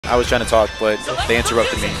I was trying to talk, but they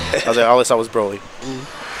interrupted me. I was like, all I saw was Broly.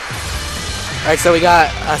 Alright, so we got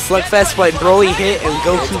SlugFest playing Broly Hit and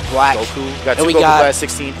Goku Black. We got two Goku Black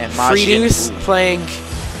 16 and Majin. Freduce playing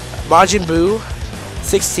Majin Buu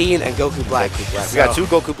 16 and Goku Black. We got two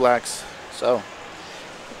Goku Blacks. So,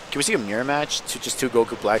 can we see a mirror match? Just two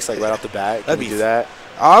Goku Blacks like right off the bat? Can we do that?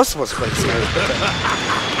 Oh, I was supposed to play this game.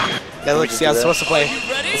 Yeah, look, see, I was supposed to play. I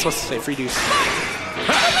was supposed to say Freduce.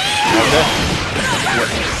 Okay.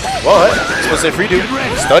 What? I'm supposed to say Freduce.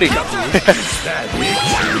 Study.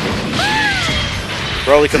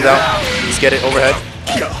 Broly comes out. Let's get it overhead.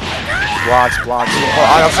 Blocks. Oh,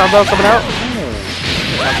 Auto combo coming out.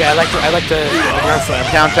 Okay, I like the ground slam.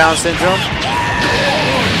 Pound syndrome.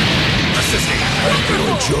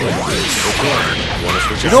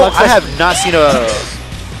 You know, I have not seen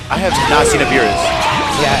a Beerus.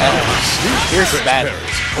 Yeah, Beerus is bad.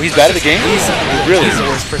 Oh, he's bad at the game? He's really the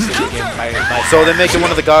worst person in the game. So they make him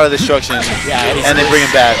one of the God of Destruction. Yeah, and they bring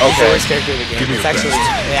him back. He's the Okay. worst character in the game. It's actually,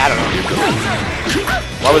 I don't know.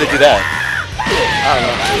 Why would they do that? I don't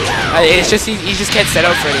know. It's just he just can't set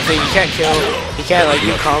up for anything. He can't kill. He can't like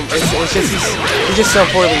do comp. It's just he's just so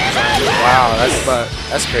poorly designed. Wow,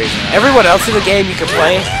 that's crazy. Man. Everyone else in the game you can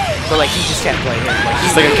play, but like he just can't play him. Like,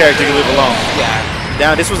 he's like a character you leave alone. Yeah.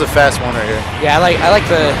 Down. This was a fast one right here. Yeah, I like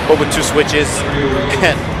the. But with two switches.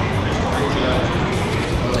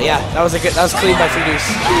 Yeah, that was clean by Freduce.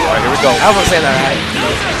 Alright, here we go. I almost saying that right.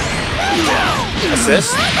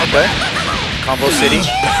 Assist. Okay. Combo City.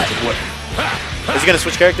 Is he gonna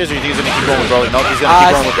switch characters, or do you think he's gonna keep going with Broly? No, he's gonna keep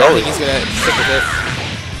going with Broly. I think he's gonna stick with it.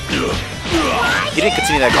 He didn't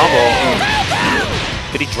continue that combo.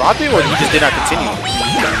 Did he drop it, or he just did not continue?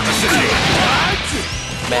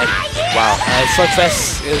 Man, wow.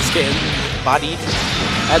 SlugFest is getting bodied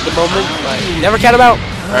at the moment, but never count him out.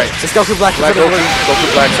 All right, it's Goku Black. Goku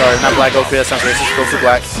Black, sorry, not Black Goku. That sounds racist. Goku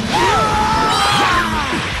Black.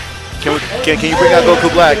 Can you bring out Goku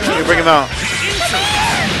Black? Can you bring him out?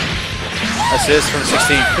 Assist from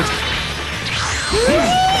 16.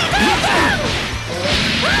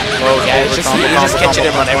 Oh, yeah, he's just catching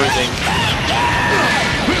him on everything.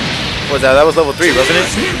 What was that? That was level 3, wasn't it?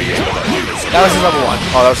 That was his level 1.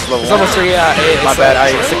 Oh, that was level 1. Level 3, my bad.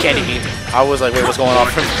 It's the candy bean. I was like, wait, what's going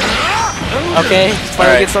on? Okay,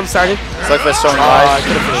 finally get something started. SlugFest showing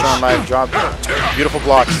live, drop. Beautiful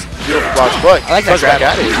blocks, but I like that grab.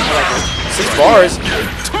 At it. 6 bars.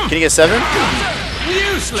 Can you get 7?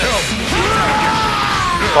 Useless.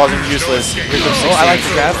 Calls him useless. Oh, I like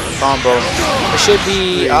the grab. Combo. It should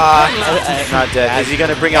be not dead. Is he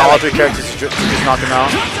gonna bring out all 3 characters to just knock him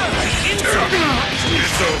out?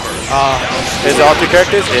 Is it all 3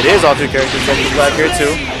 characters? It is all 3 characters. Goku Black here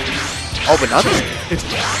too. Oh, but nothing.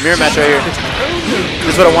 Mirror match right here.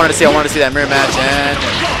 This is what I wanted to see. I wanted to see that mirror match, and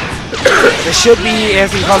it should be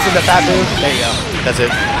if he calls him the fat move. There you go. That's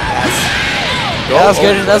it. That was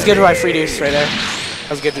good. That was good by Freduce right there.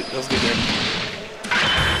 That was good. That was good.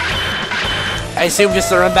 I assume just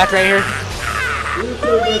the run back right here.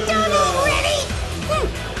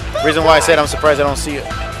 Reason why I said I'm surprised I don't see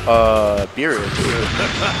Beerus.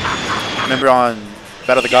 Remember on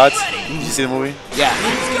Battle of the Gods? Did you see the movie? Yeah.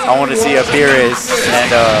 I wanted to see a Beerus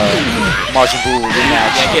and Majin Buu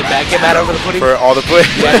rematch. Yeah, get mad over the pudding. For all the pudding.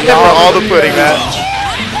 Yeah, for all the pudding, man.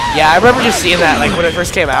 Yeah, I remember just seeing that like when it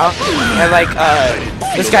first came out, and like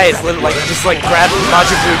this guy is literally like just like grabbed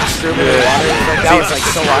Majin Buu, just threw him in the water. Like, that was like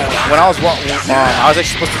so wild. When I was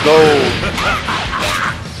actually supposed to go.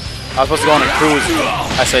 I was supposed to go on a cruise.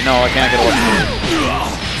 I said no, I can't get to watch the movie.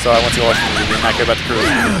 So I went to go watch the movie. Did not care about the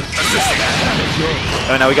cruise.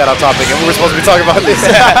 And now we got off topic, and we were supposed to be talking about this.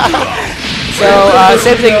 So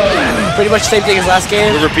same thing, pretty much same thing as last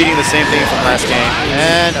game. We're repeating the same thing from last game,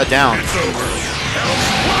 and a down.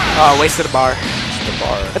 Oh, wasted a bar.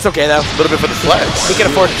 That's okay though. A little bit for the flex. We can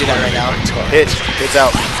afford to do that right now. Hits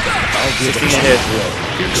out. 16 hit.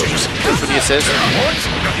 Good for the assist.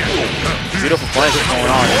 Beautiful punish going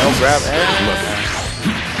on. No grab and.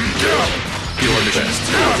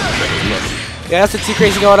 Yeah, that's too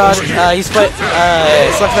crazy going on. He's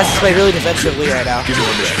SlugFest is playing really defensively right now.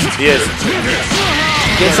 He is.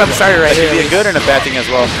 Getting something started right here. It could be a good and a bad thing as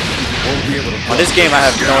well. On this game, I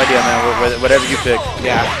have no idea, man. Whatever you pick.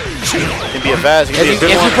 Yeah. It can be a fast. It can be a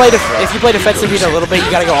good one. If you play defensive a little bit, you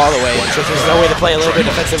gotta go all the way. So there's no way to play a little bit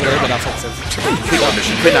defensive and a little bit offensive. He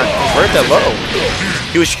could not convert that low.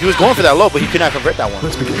 He was going for that low, but he could not convert that one.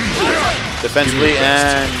 Defensively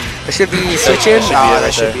and. It should be switching.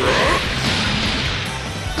 That should be it.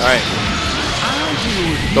 All right.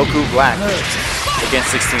 Goku Black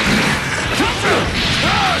against 16.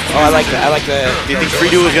 Oh, I like that. I like the. Do you think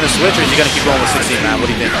Freduce is gonna switch, or is he gonna keep going with 16, man? What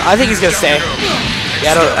do you think? I think he's gonna stay.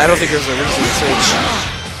 Yeah, I don't think there's a reason to switch.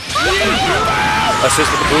 Assist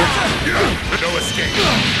with the boot. No escape.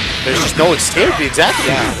 There's just no escape, exactly.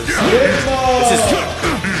 Yeah. This is...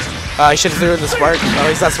 I should have threw in the spark. Oh,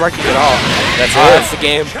 he's not sparking at all. That's it. That's the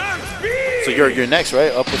game. So you're next,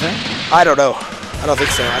 right? Up with him? I don't know. I don't think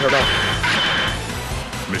so. I don't know.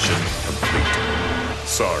 Mission complete.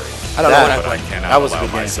 Sorry. I don't know what But I happened. cannot That was a allow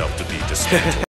good game. myself to be dismantled.